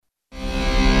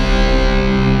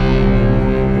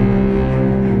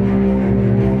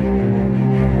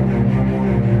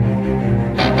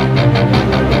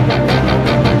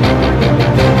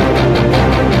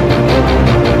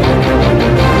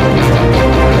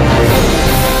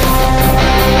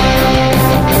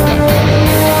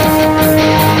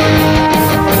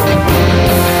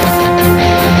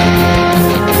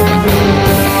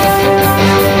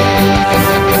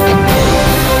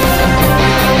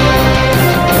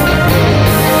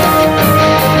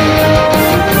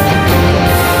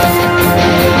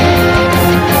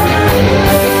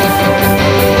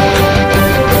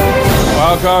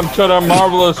welcome to the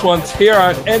Marvelous Ones here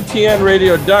on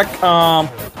ntnradio.com.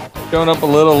 Showing up a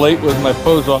little late with my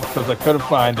pose off because I couldn't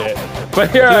find it.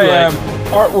 But here I am.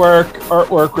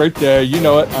 Artwork right there. You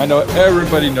know it. I know it.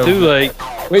 Everybody knows Too late.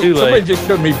 Wait, Too somebody late. just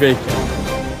showed me bacon.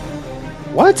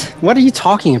 What? What are you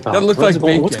talking about? That looks like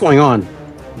bacon. What's going on?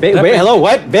 Hello,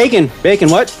 what? Bacon. Bacon,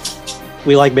 what?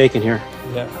 We like bacon here.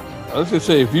 Yeah. I was going to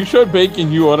say, if you showed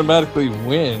bacon, you automatically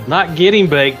win. Not getting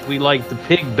baked. We like the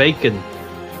pig bacon.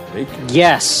 Bacon.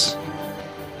 Yes.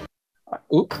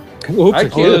 Oops. I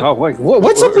can't. Oh,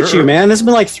 what's up with you, man? This has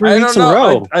been like 3 weeks in a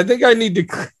row. I think I need to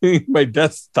clean my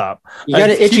desktop. You got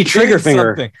an itchy trigger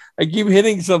finger. I keep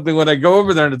hitting something when I go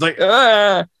over there,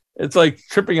 and it's like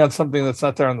tripping on something that's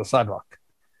not there on the sidewalk.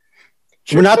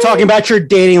 We're not talking about your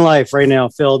dating life right now,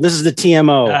 Phil. This is the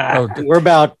TMO. We're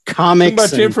about comics. Too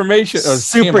much information.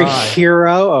 Superhero.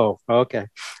 Oh, okay.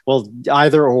 Well,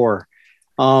 either or.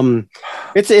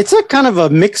 It's a kind of a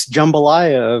mixed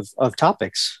jambalaya of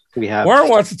topics we have. Warren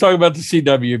wants to talk about the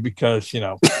CW because, you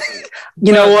know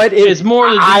what? It's more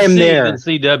than DC than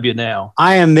CW now.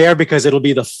 I am there because it'll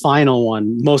be the final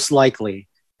one, most likely,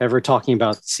 ever talking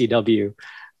about CW.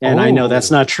 And I know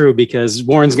that's not true because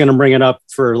Warren's going to bring it up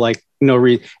for like no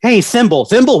reason. Hey, Thimble,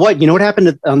 what? You know what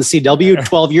happened on the CW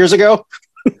 12 years ago?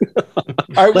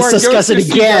 Right, let's discuss it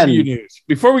again. News.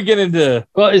 Before we get into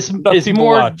it's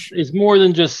more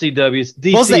than just CW. It's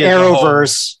DC. Well, it's the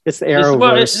Arrowverse. It's the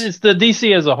Arrowverse. It's the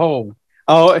DC as a whole.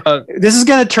 Oh, this is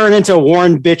going to turn into a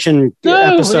Warren bitching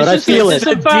episode. I feel it.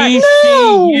 The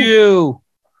DCEU.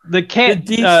 The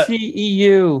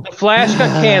DCEU. The Flash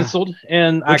got canceled,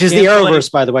 and which is the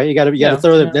Arrowverse, by the way. You got to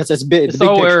throw that. That's big. It's the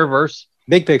whole Arrowverse.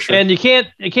 Big picture. And you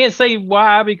can't say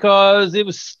why because it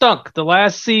was stunk. The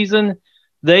last season,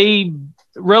 they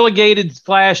relegated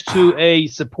Flash to a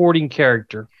supporting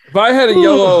character. If I had a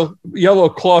yellow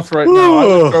cloth right now, I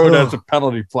would throw it as a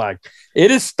penalty flag.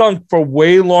 It has stunk for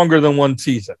way longer than one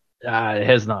season. It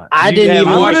has not. I'm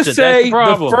going to say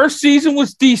the first season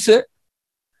was decent.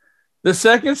 The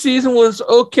second season was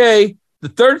okay. The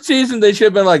third season, they should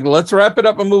have been like, let's wrap it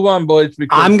up and move on, boys.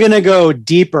 Because I'm going to go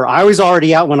deeper. I was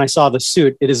already out when I saw the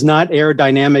suit. It is not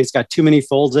aerodynamic. It's got too many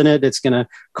folds in it. It's going to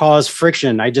cause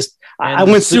friction. I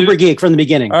went super geek from the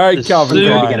beginning. All right, Calvin,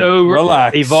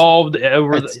 relax. Evolved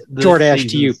over the short ash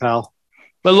to you, pal.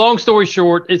 But long story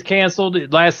short, it's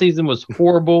canceled. Last season was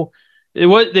horrible.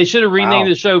 They should have renamed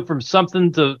the show from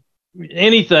something to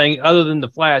anything other than The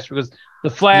Flash because The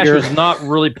Flash was not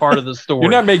really part of the story.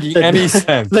 You're not making any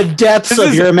sense. The depths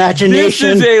of your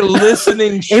imagination. This is a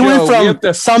listening show. It went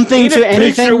from something to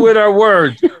anything. With our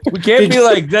words. We can't be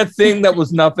like, that thing that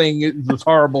was nothing. It was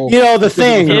horrible. You know, the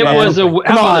thing. It was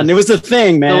come on. It was the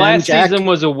thing, man. The last season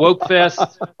was a woke fest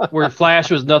where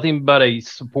Flash was nothing but a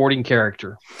supporting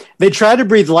character. They tried to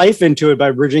breathe life into it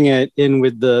by bridging it in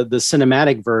with the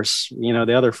cinematic verse. You know,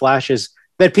 the other Flashes.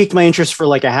 That piqued my interest for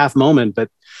like a half moment, but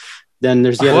then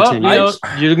there's the other 10 years.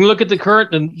 You can look at the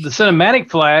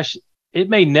cinematic Flash. It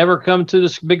may never come to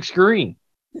this big screen.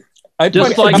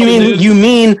 You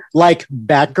mean like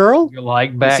Batgirl?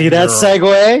 Like Batgirl. See that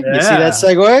segue? Yeah. You see that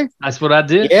segue? That's what I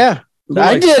did. Yeah,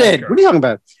 I did it. What are you talking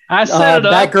about? I set it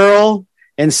up. Batgirl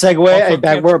and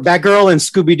Batgirl and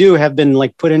Scooby-Doo have been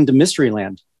like put into Mystery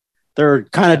Land. They're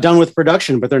kind of done with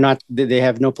production, but they're not. They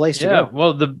have no place to go.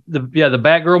 Well, the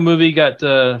Batgirl movie got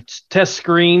test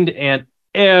screened and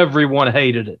everyone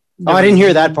hated it. I didn't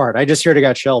hear that part. I just heard it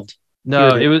got shelved.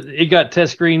 No, it got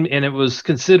test screened and it was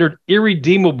considered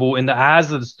irredeemable in the eyes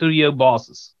of the studio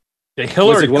bosses. Was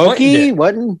it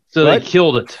Wokey? So they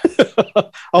killed it.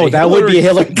 That would be a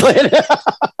Hillary Clinton.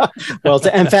 Well,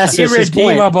 to emphasize his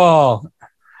point. Irredeemable.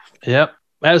 Yep,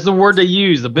 that's the word they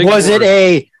use. Was it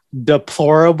a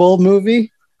deplorable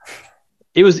movie?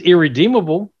 It was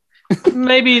irredeemable.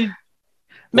 Maybe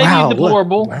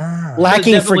deplorable. Wow.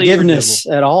 Lacking forgiveness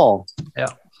at all. Yeah.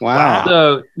 Wow.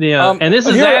 So and this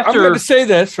is after. I'm going to say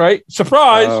this, right?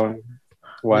 Surprise!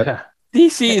 What? Yeah.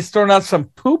 DC is throwing out some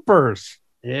poopers.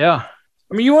 Yeah.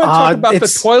 I mean, you want to talk about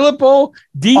the toilet bowl?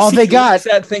 DC makes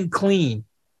that thing clean.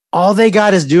 All they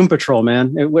got is Doom Patrol,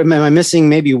 man. Am I missing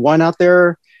maybe one out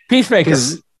there? Peacemaker.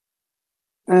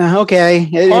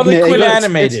 Okay. Harley Quinn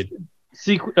animated.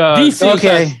 DC.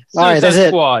 Okay. All right. That's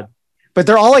Squad. It. But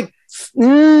they're all like,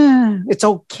 it's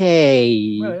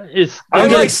okay. I'm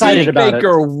getting excited about it.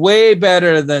 Way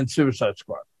better than Suicide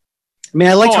Squad. I mean,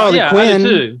 I liked Harley Quinn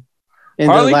too. In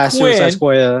the last Suicide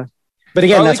Squad. But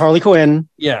again, that's Harley Quinn.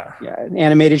 Yeah.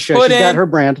 Animated show. She's got her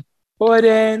brand. Put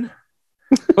in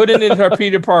her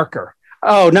Peter Parker.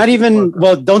 Oh, not even.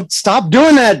 Well, don't stop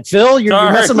doing that, Phil.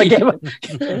 You're messing my game.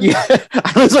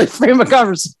 I was like frame of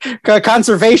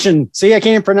conservation. See, I can't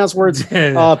even pronounce words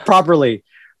properly.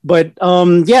 But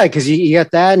yeah, because you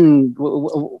got that, and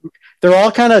they're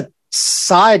all kind of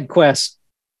side quest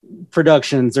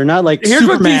productions. They're not like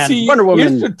Superman, Wonder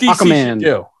Woman, Aquaman.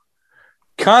 Do.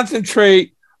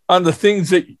 Concentrate on the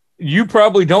things that you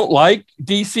probably don't like.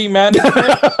 DC management.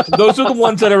 Those are the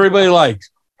ones that everybody likes.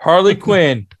 Harley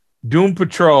Quinn, Doom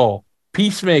Patrol,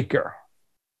 Peacemaker,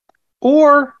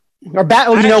 or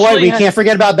Batman. You know what? We can't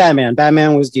forget about Batman.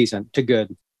 Batman was decent to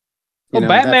good.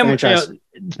 Batman. This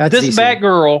decent.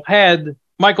 Batgirl had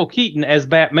Michael Keaton as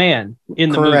Batman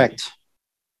in the movie. Correct.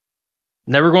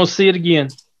 Never going to see it again.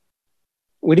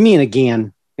 What do you mean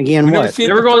again? Again, what?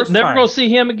 Never going to see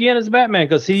him again as Batman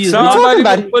because he's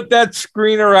somebody will put that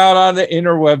screener out on the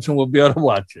interwebs and we'll be able to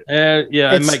watch it.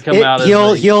 It might come out. They're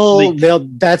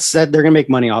going to make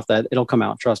money off that. It'll come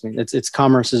out. Trust me. It's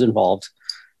commerce is involved.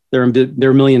 There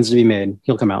are millions to be made.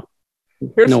 He'll come out.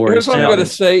 Here's what I'm going to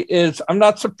say is I'm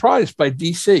not surprised by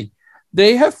DC.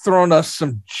 They have thrown us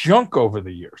some junk over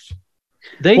the years.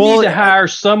 They need to hire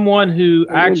someone who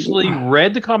actually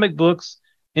read the comic books,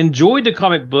 enjoyed the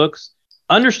comic books,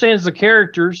 understands the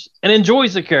characters, and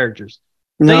enjoys the characters.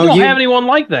 They don't have anyone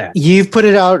like that. You've put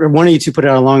it out, or one of you two put it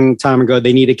out a long time ago.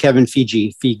 They need a Kevin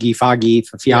Feige.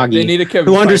 They need a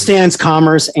Kevin who understands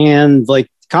commerce and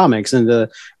like comics but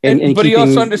he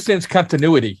also understands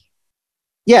continuity.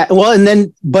 Yeah, well,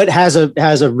 but has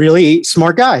a really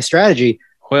smart guy strategy.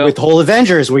 Well, with the whole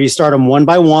Avengers, where you start them one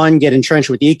by one, get entrenched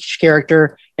with each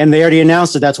character, and they already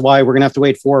announced that's why we're gonna have to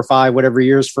wait 4 or 5 whatever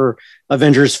years for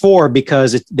Avengers 4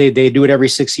 because they do it every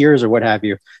 6 years or what have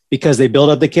you, because they build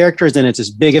up the characters and it's this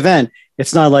big event.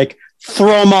 It's not like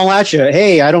throw them all at you.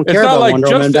 Hey, I don't care about Wonder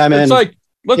Woman, Batman. It's like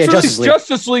let's release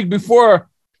Justice League before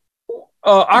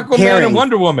Aquaman and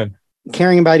Wonder Woman.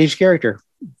 Caring about each character.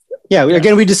 Yeah,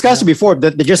 again, we discussed it before.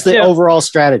 The overall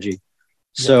strategy.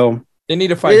 So. They need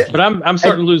to fight. But I'm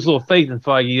starting to lose a little faith in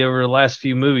Feige over the last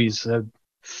few movies.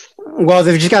 Well,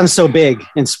 they've just gotten so big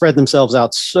and spread themselves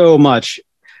out so much.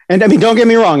 And I mean, don't get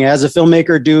me wrong. As a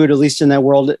filmmaker, dude, at least in that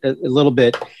world a little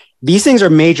bit, these things are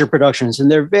major productions and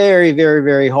they're very, very,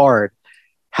 very hard.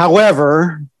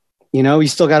 However, you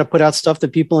still got to put out stuff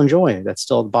that people enjoy. That's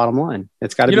still the bottom line.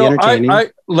 It's got to be entertaining.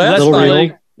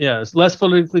 It's less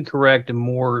politically correct and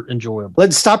more enjoyable.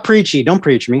 Let's stop preachy. Don't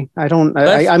preach me.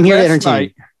 I'm here to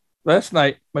entertain. Last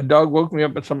night, my dog woke me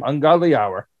up at some ungodly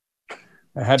hour.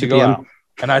 I had to go out.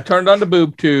 And I turned on the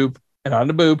boob tube, and on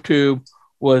the boob tube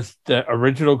was the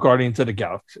original Guardians of the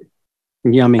Galaxy.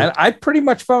 Yummy. And I pretty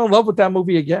much fell in love with that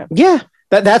movie again. Yeah.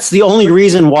 That's the only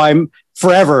reason why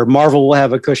forever Marvel will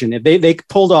have a cushion. If they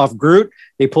pulled off Groot,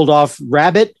 they pulled off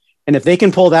Rabbit, and if they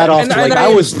can pull that off,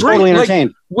 I was totally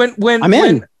entertained. When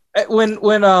Drax,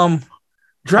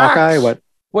 Hawkeye, what?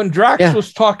 When Drax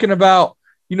was talking about,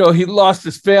 he lost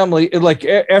his family. Like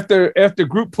after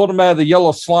Groot pulled him out of the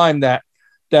yellow slime that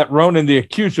Ronan the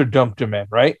Accuser dumped him in,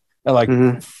 right?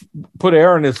 And put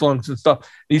air in his lungs and stuff.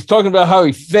 He's talking about how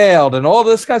he failed and all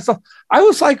this kind of stuff. I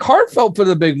was like heartfelt for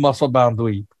the big muscle-bound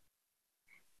dweeb.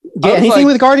 Yeah, anything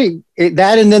with Guardian,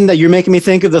 that, and then that you're making me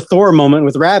think of the Thor moment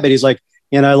with Rabbit. He's like,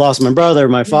 I lost my brother,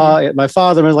 my father. And I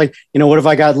was like, what have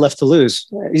I got left to lose?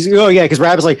 He's like, oh yeah, because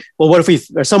Rabbit's like, well, what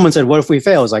if someone said, what if we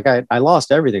fail? It's like, I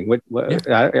lost everything.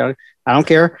 I don't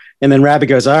care. And then Rabbit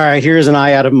goes, all right, here's an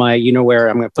eye out of my, where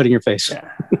I'm going to put in your face. Yeah.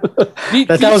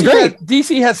 that was great.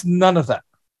 DC has none of that.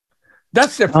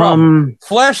 That's their problem.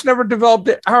 Flash never developed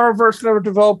it. Arrowverse never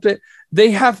developed it.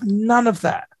 They have none of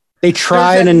that. They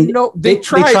tried they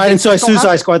tried. And so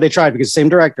Suicide Squad, they tried because same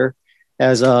director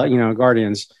as,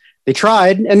 Guardians. They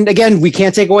tried, and again, we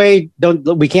can't take away.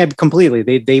 We can't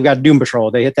completely. They've got Doom Patrol.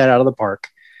 They hit that out of the park.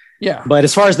 Yeah, but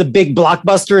as far as the big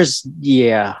blockbusters,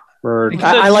 yeah,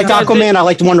 I liked Aquaman. I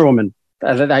liked Wonder Woman.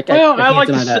 I liked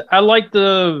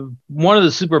the one of the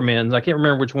Supermans. I can't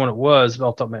remember which one it was.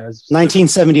 But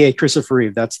 1978, Christopher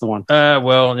Reeve. That's the one.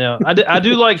 I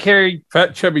do like Harry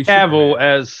Cavill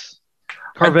as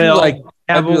Carvel.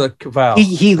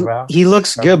 He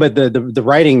looks good, but the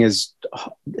writing is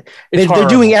they're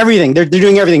doing everything. They're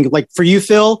doing everything. Like for you,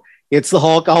 Phil, it's the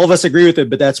Hulk. All of us agree with it,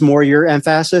 but that's more your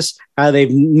emphasis. How they've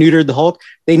neutered the Hulk.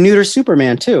 They neuter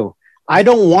Superman too. I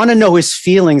don't want to know his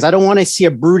feelings. I don't want to see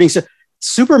a brooding.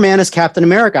 Superman is Captain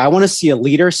America. I want to see a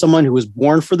leader, someone who was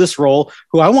born for this role,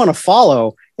 who I want to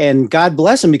follow. And God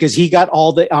bless him because he got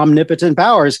all the omnipotent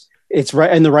powers. It's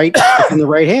right in the right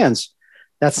hands.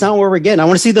 That's not where we're getting. I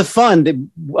want to see the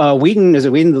fun. Whedon, is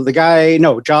it Whedon? The guy,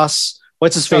 no, Joss,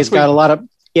 what's his face? Got a lot of,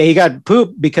 he got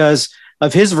poop because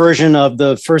of his version of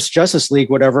the first Justice League,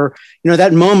 whatever,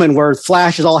 that moment where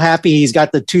Flash is all happy. He's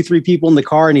got the 2-3 people in the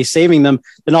car and he's saving them.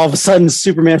 Then all of a sudden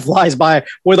Superman flies by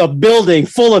with a building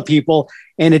full of people.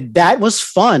 And that was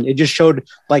fun. It just showed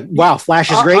like, wow,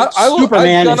 Flash is great.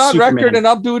 Superman is on Superman. record, and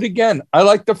I'll do it again. I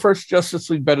like the first Justice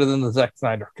League better than the Zack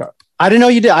Snyder cut. I didn't know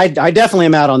you did. I definitely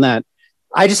am out on that.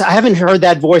 I haven't heard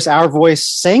that voice, our voice,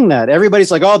 saying that.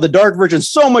 Everybody's like, oh, the dark version's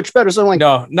so much better. So I'm like,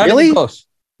 no, not really? Even close.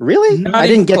 Really? I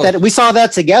didn't get that. We saw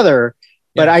that together,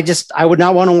 but I would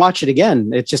not want to watch it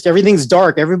again. It's just everything's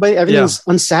dark. Everything's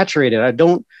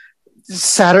unsaturated.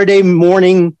 Saturday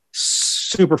morning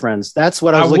Super Friends. That's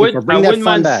what I was looking for. I wouldn't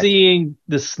mind seeing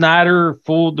the Snyder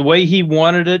full the way he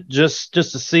wanted it, just to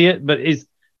see it. But I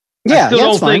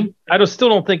still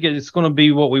don't think it's going to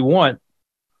be what we want.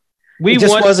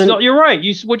 You're right.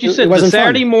 What you said. The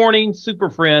Saturday morning Super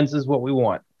Friends is what we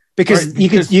want. Because you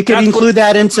could include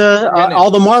that into all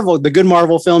the good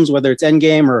Marvel films, whether it's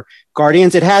Endgame or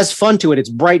Guardians. It has fun to it. It's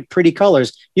bright, pretty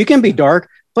colors. You can be dark,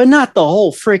 but not the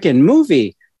whole freaking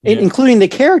movie, including the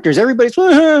characters. Everybody's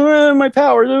my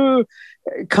powers.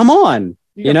 Come on,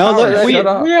 we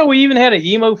even had an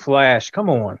emo Flash. Come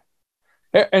on,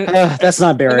 that's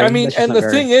not Barry. The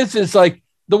thing is like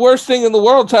the worst thing in the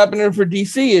world's happening for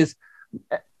DC is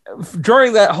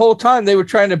during that whole time they were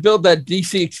trying to build that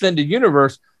DC extended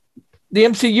universe. The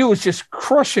MCU was just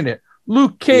crushing it.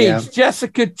 Luke Cage,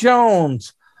 Jessica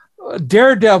Jones,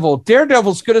 Daredevil.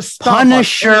 Daredevil's going to stop.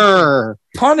 Punisher.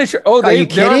 Oh,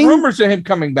 there are rumors of him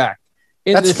coming back.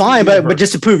 That's fine, but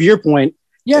just to prove your point,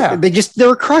 they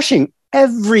were crushing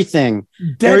everything.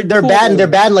 They're bad, and they're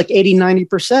bad like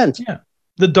 80-90%. Yeah.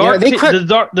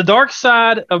 The dark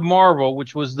side of Marvel,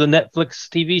 which was the Netflix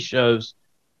TV shows,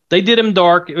 they did them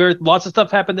dark. Lots of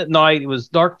stuff happened at night. It was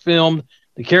dark filmed.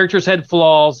 The characters had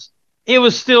flaws. It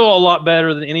was still a lot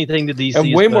better than anything that DC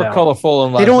and way more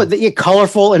colorful and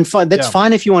colorful and fun. That's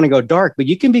fine if you want to go dark, but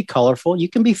you can be colorful. You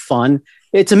can be fun.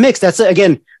 It's a mix. That's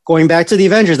again going back to the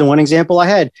Avengers. The one example I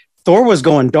had, Thor was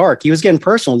going dark. He was getting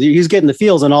personal. He was getting the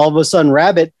feels, and all of a sudden,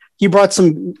 Rabbit. He brought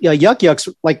some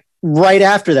yucks like right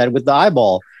after that with the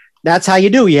eyeball. That's how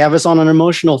you do. You have us on an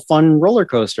emotional, fun roller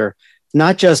coaster,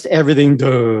 not just everything.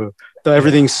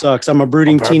 Everything sucks. I'm a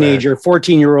brooding teenager,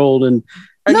 14-year-old, and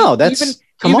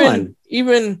come on.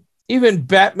 Even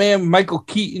Batman, Michael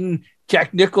Keaton,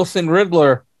 Jack Nicholson,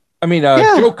 Riddler.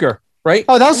 Joker, right?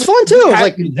 Oh, that was fun too.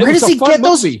 Like, where does he get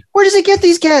those? Where does he get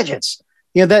these gadgets?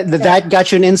 That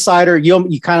got you an insider.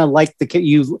 You kind of like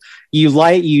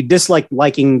you dislike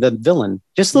liking the villain.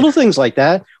 Just little things like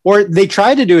that. Or they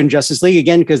tried to do in Justice League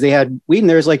again because they had Whedon.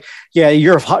 There's like,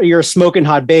 you're a smoking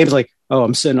hot babe. It's like, oh,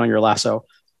 I'm sitting on your lasso.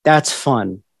 That's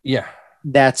fun. Yeah.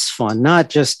 That's fun.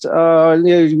 Not just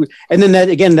and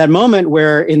then that moment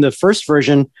where in the first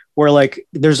version where like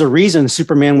there's a reason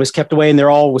Superman was kept away and they're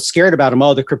all scared about him.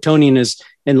 Oh, the Kryptonian is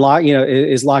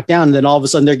locked down. And then all of a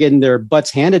sudden they're getting their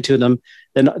butts handed to them.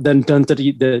 Then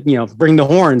bring the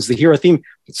horns, the hero theme.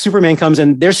 Superman comes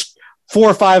in. There's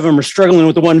 4 or 5 of them are struggling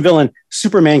with the one villain.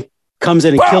 Superman comes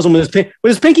in and kills him with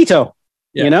his pinky toe.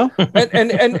 Yeah.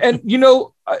 and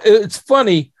it's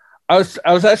funny. I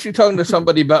was actually talking to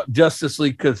somebody about Justice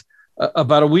League because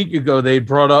about a week ago they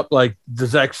brought up like the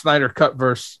Zack Snyder cut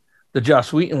versus the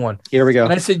Joss Whedon one. Here we go.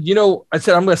 And I said,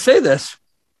 I'm going to say this,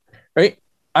 right?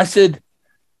 I said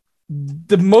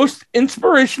the most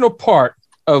inspirational part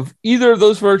of either of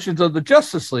those versions of the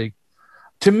Justice League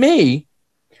to me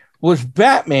was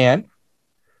Batman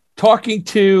talking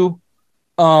to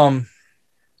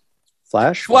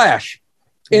Flash.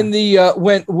 In the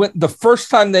when the first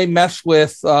time they mess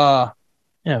with what's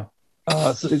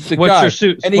your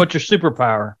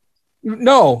superpower?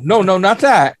 No, not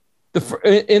that.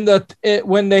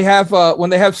 When they have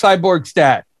Cyborg's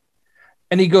dad,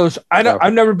 and he goes,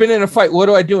 I've never been in a fight. What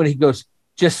do I do? And he goes,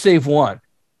 just save one.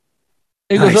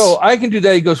 And he goes, oh, I can do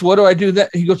that. He goes, what do I do? That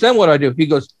he goes, then what do I do? He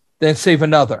goes, then save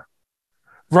another.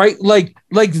 Right? Like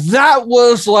that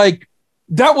was like.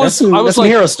 That's some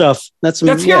hero stuff. That's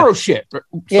hero shit.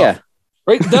 Yeah.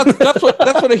 Right. That's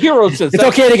what a hero says. It's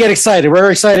okay to get excited.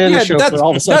 We're excited in the show. All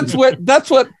of a sudden. That's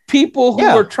what people who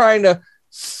are trying to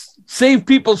save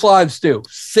people's lives do.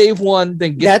 Save one,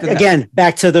 then get that again.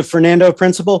 Back to the Fernando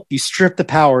principle. You strip the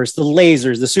powers, the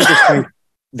lasers, the super strength.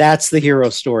 That's the hero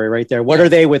story right there. What are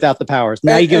they without the powers?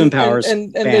 Now you give them powers,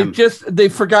 and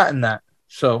they've forgotten that.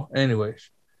 So, anyways,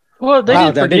 well, they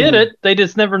didn't forget it. They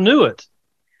just never knew it.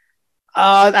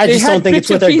 I just don't think it's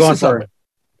what they're going for.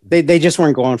 They just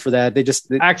weren't going for that. They just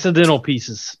accidental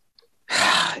pieces.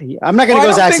 I'm not going to go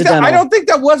as accidental. I don't think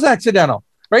that was accidental,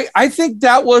 right? I think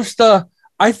that was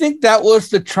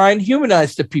the try and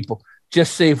humanize the people.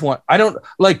 just save one. I don't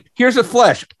like, here's a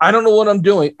Flash. I don't know what I'm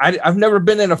doing. I've never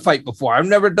been in a fight before. I've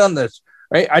never done this,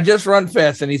 right? I just run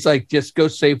fast. And he's like, just go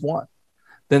save one,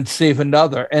 then save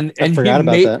another. And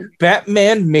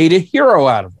Batman made a hero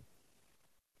out of him.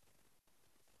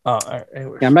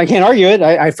 I can't argue it.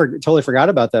 I totally forgot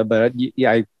about that, but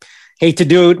I hate to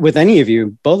do it with any of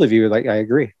you, both of you. Like, I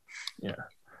agree. Yeah,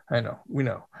 I know. We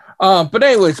know. But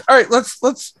anyways, all right,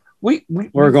 we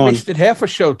wasted half a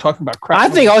show talking about crap. I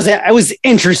think I was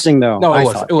interesting though. No,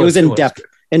 it was in depth.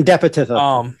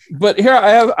 But here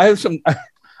I have some.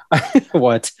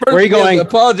 What? First, where are you going?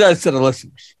 Apologize to the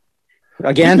listeners.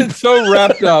 Again? We've been so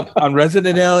wrapped up on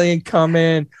Resident Alien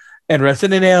coming.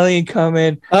 Resident Alien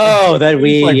coming. Oh,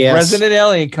 yes. Resident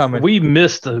Alien coming. We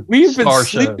missed We've been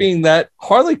sleeping show. That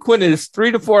Harley Quinn is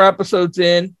 3 to 4 episodes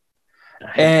in.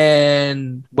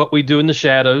 And What We Do in the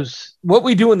Shadows. What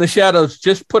We Do in the Shadows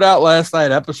just put out last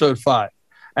night, episode 5.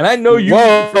 And I know you,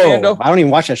 Fernando, I don't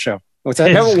even watch that show. What's that?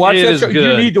 You haven't watched that show?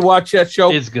 Good. You need to watch that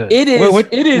show. It's good. It is.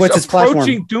 It is what's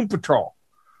approaching Doom Patrol.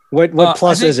 What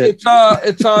plus is it?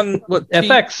 It's on what?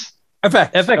 FX.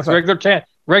 FX.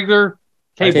 Regular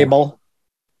cable.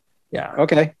 Yeah.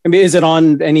 Okay. I mean, is it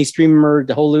on any streamer?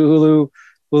 Hulu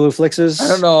Flixes? I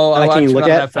don't know. I can look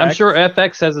at. I'm sure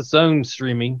FX has its own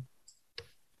streaming.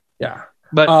 Yeah,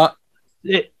 but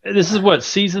this is what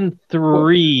season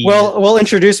 3. Well,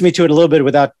 introduce me to it a little bit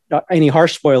without any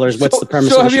harsh spoilers. What's the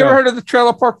premise? So, have you ever heard of the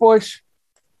Trailer Park Boys?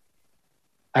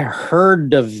 I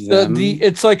heard of them.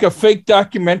 It's like a fake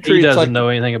documentary. He doesn't know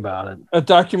anything about it. A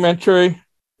documentary.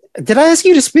 Did I ask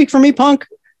you to speak for me, Punk?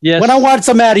 Yes. When I want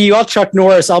some out of you, I'll Chuck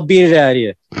Norris. I'll beat it out of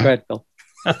you. Go ahead, Phil.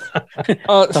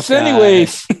 So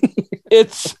anyways,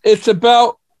 it's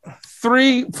about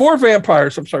 4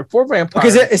 vampires. I'm sorry, 4 vampires.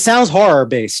 Because it sounds horror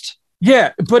based.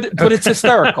 Yeah, but it's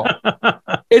hysterical.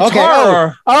 It's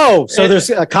horror. So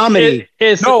there's a comedy.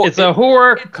 It's a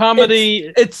horror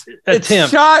comedy. It's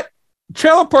shot.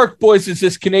 Trailer Park Boys is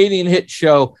this Canadian hit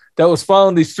show that was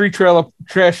following these 3 trailer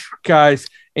trash guys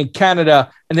in Canada,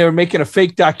 and they were making a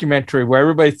fake documentary where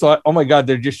everybody thought, oh my God,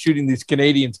 they're just shooting these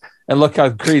Canadians, and look how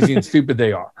crazy and stupid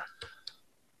they are.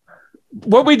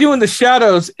 What We Do in the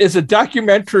Shadows is a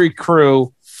documentary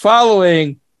crew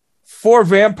following 4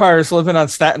 vampires living on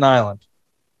Staten Island.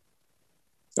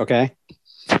 Okay.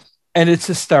 And it's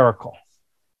hysterical.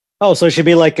 Oh, so it should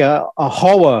be like a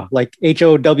HOWA, like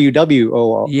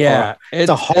HOWWO. Yeah. It's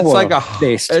a HOWA. It's like a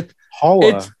based.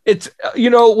 HOWA. It's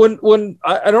when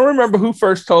I don't remember who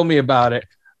first told me about it,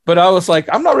 but I was like,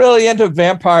 I'm not really into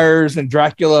vampires and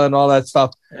Dracula and all that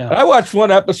stuff. Yeah. I watched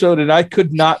one episode and I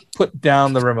could not put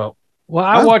down the remote. Well,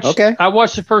 I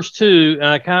watched the first 2 and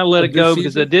I kind of let it go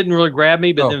because it didn't really grab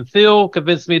me. But then Phil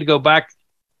convinced me to go back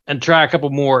and try a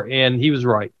couple more, and he was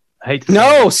right. I hate to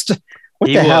say what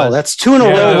the hell? That's 2 in a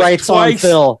row rights on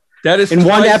Phil. That is in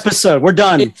one episode. We're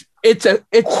done. It's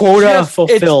quota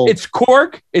fulfilled. It's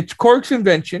Korg's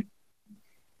invention,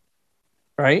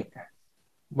 right?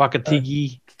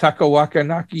 Wakatiki.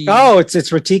 Takawakanaki. Oh, it's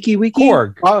Ratiki Wiki.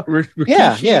 Korg.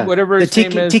 Yeah. Whatever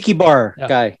the Tiki Bar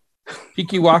guy.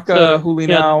 Tiki Waka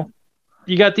Hulinao.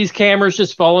 You got these cameras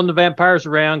just following the vampires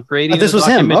around, creating. This was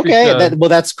him. Okay,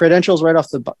 that's credentials right off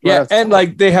the.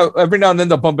 Like they have every now and then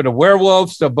they'll bump into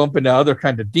werewolves, they'll bump into other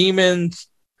kind of demons.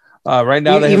 Right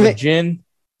now they have a djinn.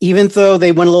 Even though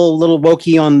they went a little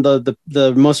wokey on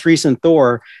the most recent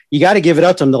Thor, you got to give it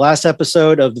up to them. The last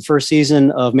episode of the first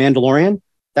season of Mandalorian,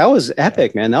 that was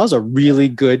epic, man. That was a really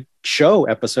good show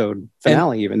episode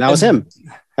finale. That was him,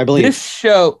 I believe.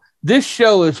 This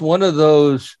show is one of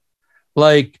those,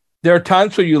 like, there are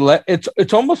times where you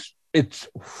it's almost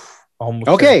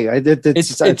okay.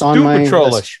 It's on Doom my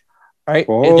Patrol-ish, list. right?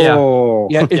 Oh,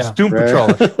 it's Doom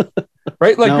Patrol-ish,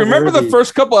 right? Like, remember the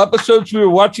first couple episodes we were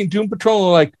watching Doom Patrol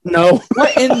and like, no,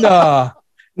 what in the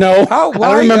no? I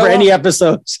don't remember any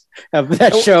episodes of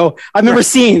that show. I remember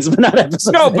scenes, but not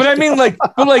episodes. No, but I mean,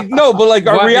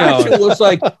 our reaction was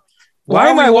like, why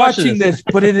am I watching this?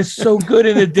 But it is so good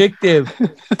and addictive.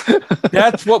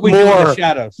 That's what we do in the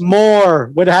shadows.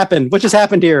 What happened? What just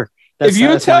happened here? If you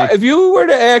were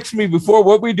to ask me before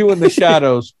what we do in the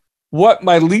shadows, what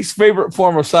my least favorite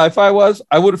form of sci-fi was,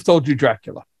 I would have told you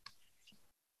Dracula.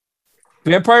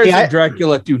 Vampires and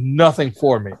Dracula do nothing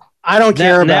for me. I don't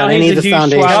care about any of the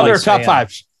foundations. Now they're top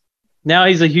 5s. Now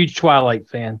he's a huge Twilight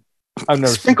fan. I've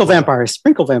never sprinkle vampires.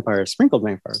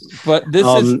 But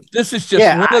this is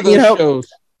just one of those shows.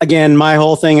 Again, my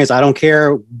whole thing is I don't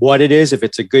care what it is. If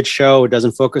it's a good show, it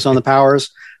doesn't focus on the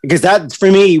powers. Because that, for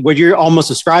me, what you're almost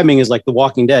describing is like The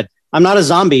Walking Dead. I'm not a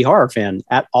zombie horror fan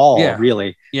at all,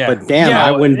 really. Yeah. But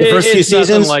damn, when the first few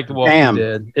seasons, like The Walking damn.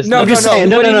 Dead. No.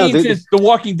 What he means is The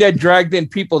Walking Dead dragged in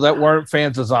people that weren't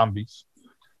fans of zombies.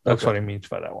 That's what he means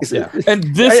by that one. Yeah.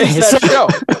 And this is that show.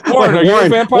 Warren, are you a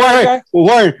vampire guy?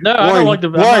 Warren, no, I don't like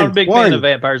I'm not a big fan of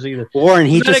vampires either. Warren,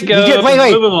 he just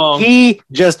move along. He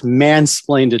just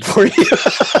mansplained it for you.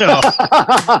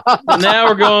 Now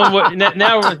we're going.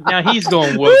 Now he's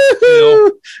going.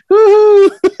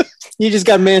 You just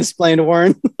got mansplained,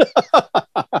 Warren.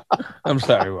 I'm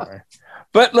sorry, Warren.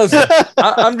 But listen,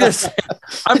 I'm just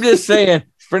saying,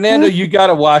 Fernando, you got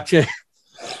to watch it.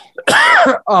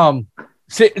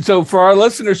 So for our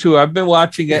listeners who have been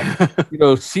watching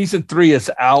it, season 3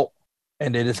 is out,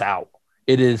 and it is out.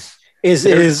 It is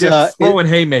throwing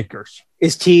haymakers.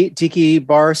 Is Tiki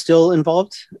Bar still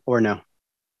involved or no?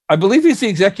 I believe he's the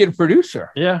executive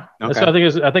producer. Yeah, okay. I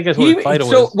think that's what the title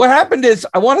is. So what happened is,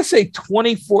 I want to say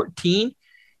 2014,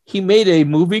 he made a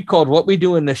movie called What We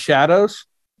Do in the Shadows,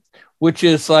 which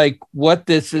is like what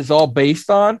this is all based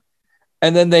on.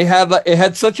 And then it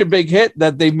had such a big hit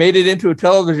that they made it into a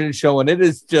television show, and it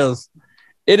is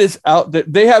out there.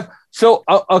 They have, so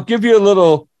I'll give you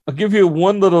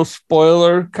one little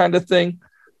spoiler kind of thing,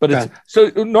 but it's, so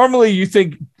normally you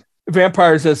think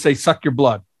vampires as they suck your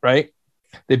blood, right?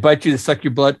 They bite you to suck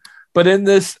your blood. But in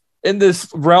this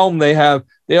realm, they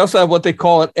also have what they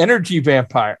call an energy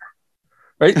vampire,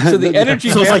 right? So the energy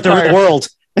vampire, it's like the real world.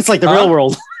 It's like the real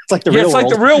world. It's like the real world. It's like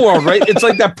the real world, right? It's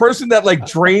like that person that like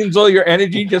drains all your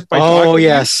energy just by talking. Oh,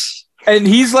 yes. And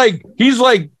he's this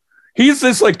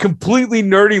like completely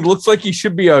nerdy, looks like he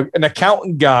should be an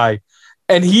accountant guy.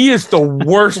 And he is the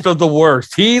worst of the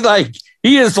worst. He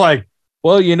is like,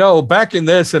 well, back in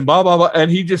this and blah, blah, blah.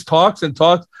 And he just talks and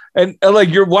talks. And like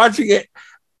you're watching it.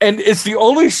 And it's the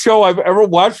only show I've ever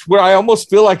watched where I almost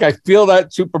feel like I feel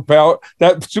that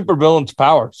supervillain's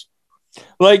powers.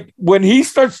 Like when he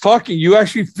starts talking, you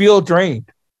actually feel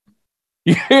drained.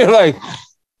 You're like,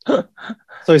 so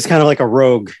he's kind of like a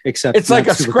rogue, except it's like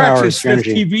a scratch and sniff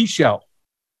TV show.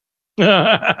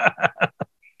 Wow.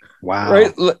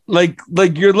 Right? Like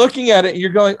you're looking at it and you're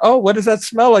going, oh, what does that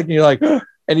smell like? And you're like,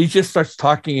 and he just starts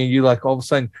talking and you like all of a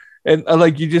sudden, and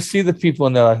like you just see the people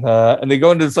and they're like, and they go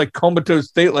into this like comatose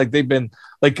state, like they've been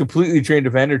like completely drained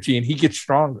of energy, and he gets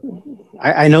stronger.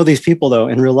 I know these people though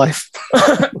in real life.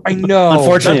 I know.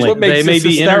 Unfortunately, they may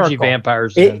be energy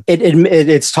vampires.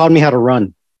 It's taught me how to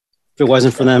run. If it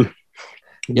wasn't for them,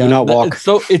 do not walk.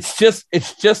 So it's just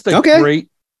a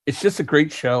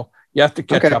great show. You have to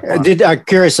catch up. I'm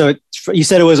curious. So you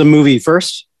said it was a movie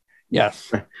first?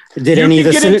 Yes. Did any of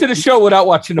the get into the show without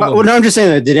watching the movie? Well, no, I'm just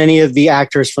saying that. Did any of the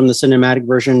actors from the cinematic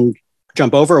version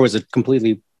jump over, or was it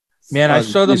completely? Man, I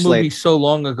saw the movie so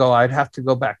long ago. I'd have to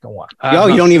go back and watch.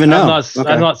 You don't even know.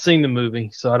 I've not seen the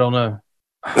movie, so I don't know.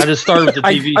 I just started with the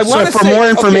TV. So for more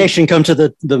information, come to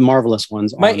the Marvelous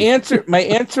ones. My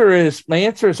answer is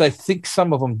I think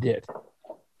some of them did.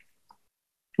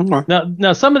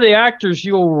 Now some of the actors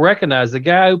you'll recognize. The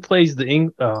guy who plays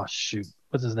what's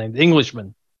his name? The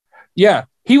Englishman. Yeah,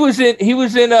 he was in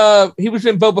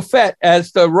Boba Fett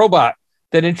as the robot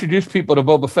that introduced people to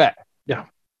Boba Fett. Yeah.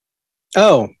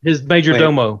 Oh, his major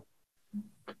domo.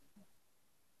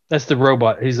 That's the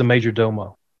robot. He's the major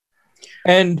domo.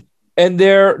 And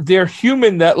they're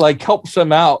human that like helps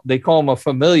them out. They call him a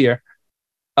familiar.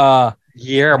 Guillermo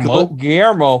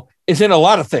is in a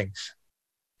lot of things.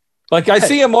 Like I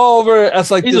see him all over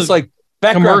as like this like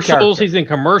background commercials. Character. He's in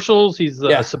commercials. He's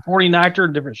a supporting actor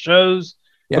in different shows.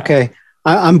 Yeah. Okay,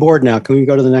 I'm bored now. Can we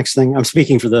go to the next thing? I'm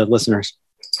speaking for the listeners.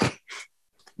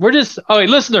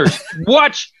 Listeners,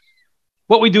 watch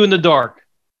What We Do in the Dark.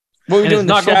 What we do in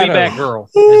the shadows. It's not going to be Batgirl.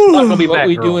 It's not going to be Batgirl. What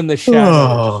We Do in the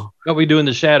Shadows. What We Do in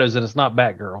the Shadows, and it's not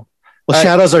Batgirl. Well,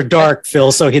 shadows are dark,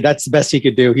 Phil. So that's the best he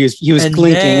could do. He was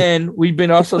blinking. And we've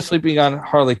been also sleeping on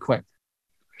Harley Quinn.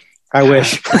 I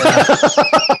wish.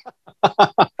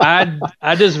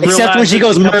 I just realized except when she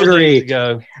goes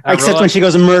murdery. When she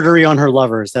goes murdery on her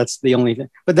lovers. That's the only thing.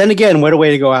 But then again, what a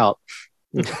way to go out.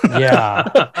 Yeah.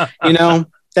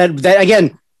 that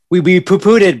again, we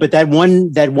poo-pooed it, but that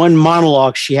one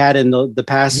monologue she had in the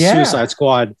past Suicide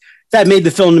Squad, that made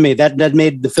the film to me. That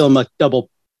made the film a double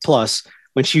plus.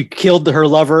 When she killed her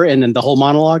lover and then the whole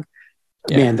monologue.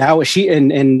 Yeah. Man, that was she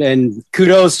and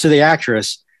kudos to the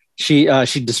actress. She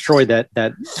destroyed that.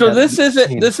 So this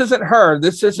isn't her.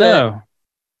 This is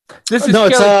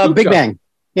it's Big Bang.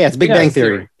 Yeah, it's Big Bang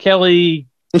Theory. Kelly,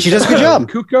 and she does a good job.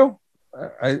 Cuoco.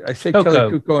 I say Kelly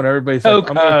Cuoco, and everybody's like,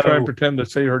 I'm going to try and pretend to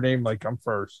say her name like I'm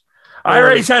first. I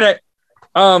already said it.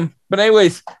 But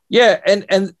anyways, yeah, and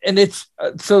it's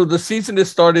so the season has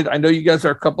started. I know you guys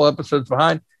are a couple episodes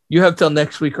behind. You have till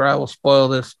next week, or I will spoil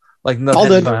this. Like nothing. All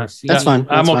good. That's fine.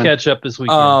 I'm gonna catch up this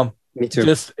weekend. Me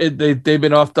too. They've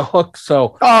been off the hook.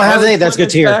 So have they? That's good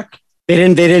to hear.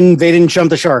 They didn't jump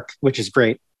the shark, which is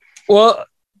great. Well,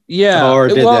 yeah. Or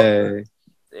did they?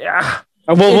 Yeah.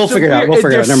 We'll figure it out. We'll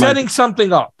figure it out. They're setting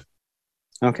something up.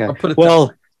 Okay.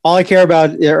 Well, all I care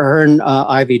about are her and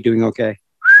Ivy doing okay.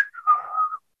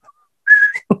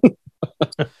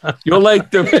 You'll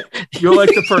like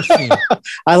the first scene.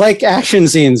 I like action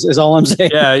scenes. Is all I'm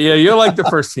saying. Yeah. You'll like the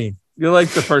first scene. You'll like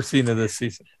the first scene of this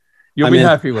season. You'll be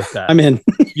happy with that. I'm in.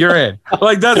 You're in.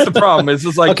 Like that's the problem. It's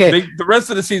just like the rest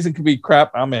of the season could be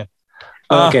crap. I'm in.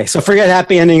 Okay, so forget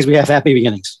happy endings. We have happy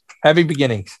beginnings. Happy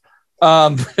beginnings.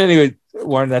 Anyway,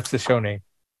 Warren, that's the show name.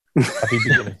 Happy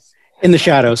beginnings. In the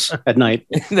shadows at night.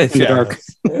 in the dark.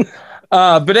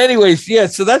 But anyways, yeah.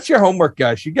 So that's your homework,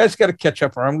 guys. You guys got to catch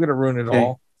up, or I'm going to ruin it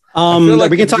all.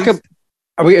 We can talk.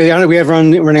 We have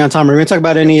running on time. Are we going to talk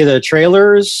about any of the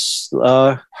trailers?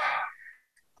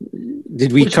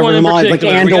 Did we cover them all? Like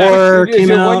Andor came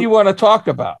out. What you want to talk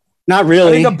about? Not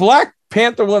really. I think the Black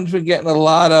Panther one's been getting a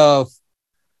lot of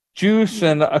juice,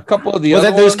 and a couple of the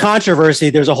other there's ones. Controversy.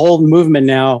 There's a whole movement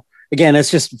now. Again, it's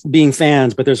just being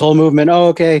fans, but there's a whole movement. Oh,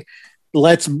 okay.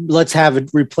 Let's have a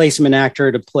replacement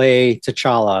actor to play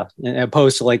T'Challa, as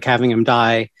opposed to like having him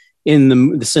die in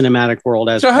the cinematic world.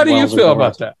 So how do you feel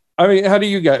about that? I mean, how do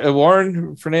you guys,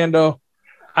 Warren, Fernando?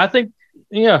 I think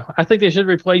they should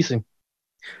replace him.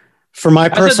 For my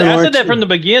personal, I said that from the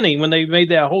beginning when they made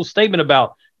that whole statement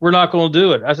about we're not going to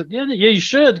do it. I said, yeah, you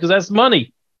should, because that's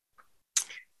money.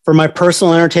 For my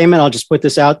personal entertainment, I'll just put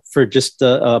this out for just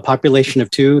a population of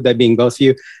two, that being both of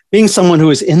you, being someone who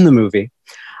is in the movie.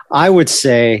 I would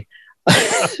say,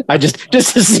 I just to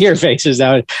see your faces,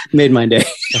 that made my day.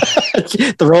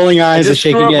 The rolling eyes, the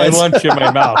shaking heads. My lunch in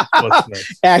my mouth.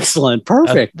 Excellent,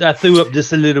 perfect. I threw up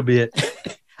just a little bit.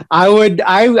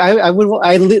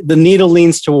 The needle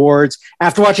leans towards,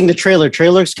 after watching the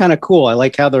trailer's kind of cool. I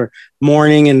like how they're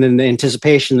mourning and then the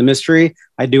anticipation, the mystery.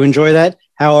 I do enjoy that.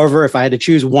 However, if I had to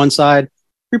choose one side,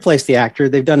 replace the actor.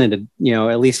 They've done it,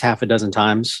 at least half a dozen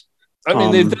times. I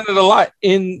mean, they've done it a lot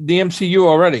in the MCU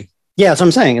already. Yeah, that's what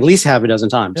I'm saying. At least half a dozen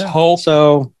times. Yeah.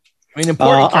 So, I mean,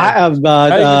 important. the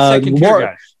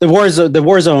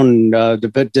Warzone,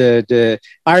 the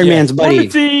Iron Man's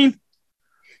buddy.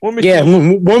 Yeah,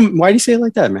 why do you say it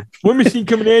like that, man? War Machine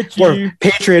coming at you. Or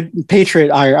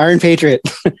Patriot, Iron Patriot.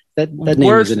 that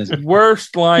name isn't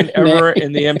worst line ever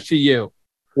in the MCU.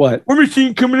 What? War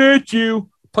Machine coming at you.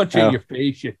 Punch in your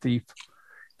face, you thief.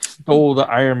 Stole the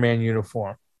Iron Man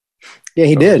uniform. Yeah,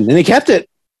 he did, and they kept it.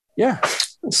 Yeah.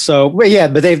 So,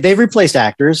 but they've replaced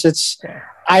actors.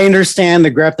 I understand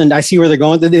the grep, and I see where they're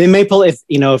going. They may pull if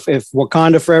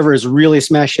Wakanda Forever is really a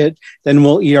smash hit, then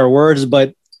we'll eat our words.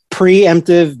 But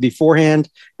preemptive beforehand,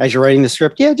 as you're writing the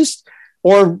script,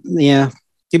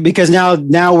 because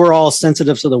now we're all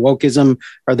sensitive to the wokeism.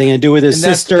 Are they going to do with his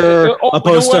sister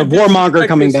opposed to Warmonger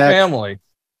coming back? Family.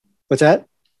 What's that?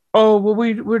 Oh well,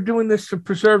 we're doing this to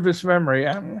preserve this memory.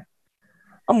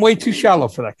 I'm way too shallow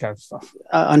for that kind of stuff.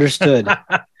 Understood.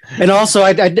 And also,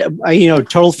 I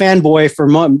total fanboy for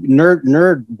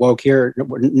nerd woke here,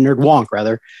 nerd wonk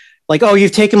rather. Like, oh,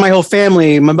 you've taken my whole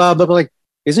family. My blah blah blah. Like,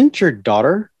 isn't your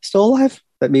daughter still alive?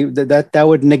 That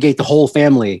would negate the whole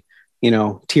family,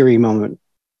 teary moment,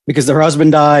 because their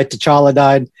husband died, T'Challa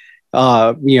died,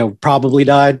 probably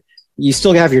died. You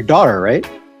still have your daughter, right?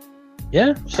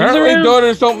 Yeah. Apparently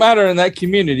daughters don't matter in that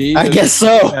community. I guess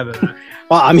so.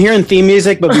 Well, I'm hearing theme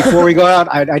music, but before we go out,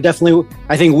 I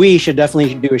think we should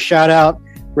definitely do a shout out.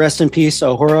 Rest in peace,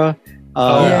 Uhura.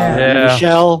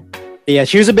 Michelle. Yeah,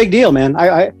 she was a big deal, man.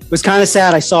 I was kind of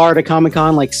sad. I saw her at a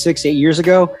Comic-Con like 6-8 years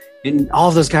ago, and all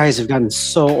of those guys have gotten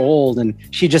so old, and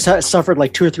she just suffered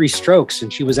like 2 or 3 strokes,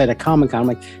 and she was at a Comic-Con. I'm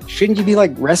like, shouldn't you be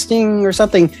like resting or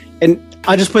something? And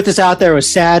I just put this out there. It was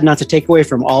sad not to take away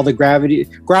from all the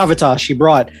gravitas she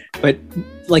brought, but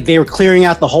like they were clearing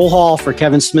out the whole hall for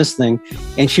Kevin Smith's thing,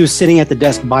 and she was sitting at the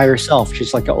desk by herself.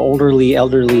 She's like an elderly.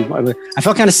 I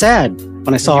felt kind of sad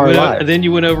when I saw her live. And then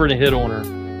you went over and hit on her.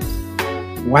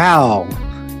 Wow,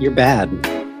 you're bad.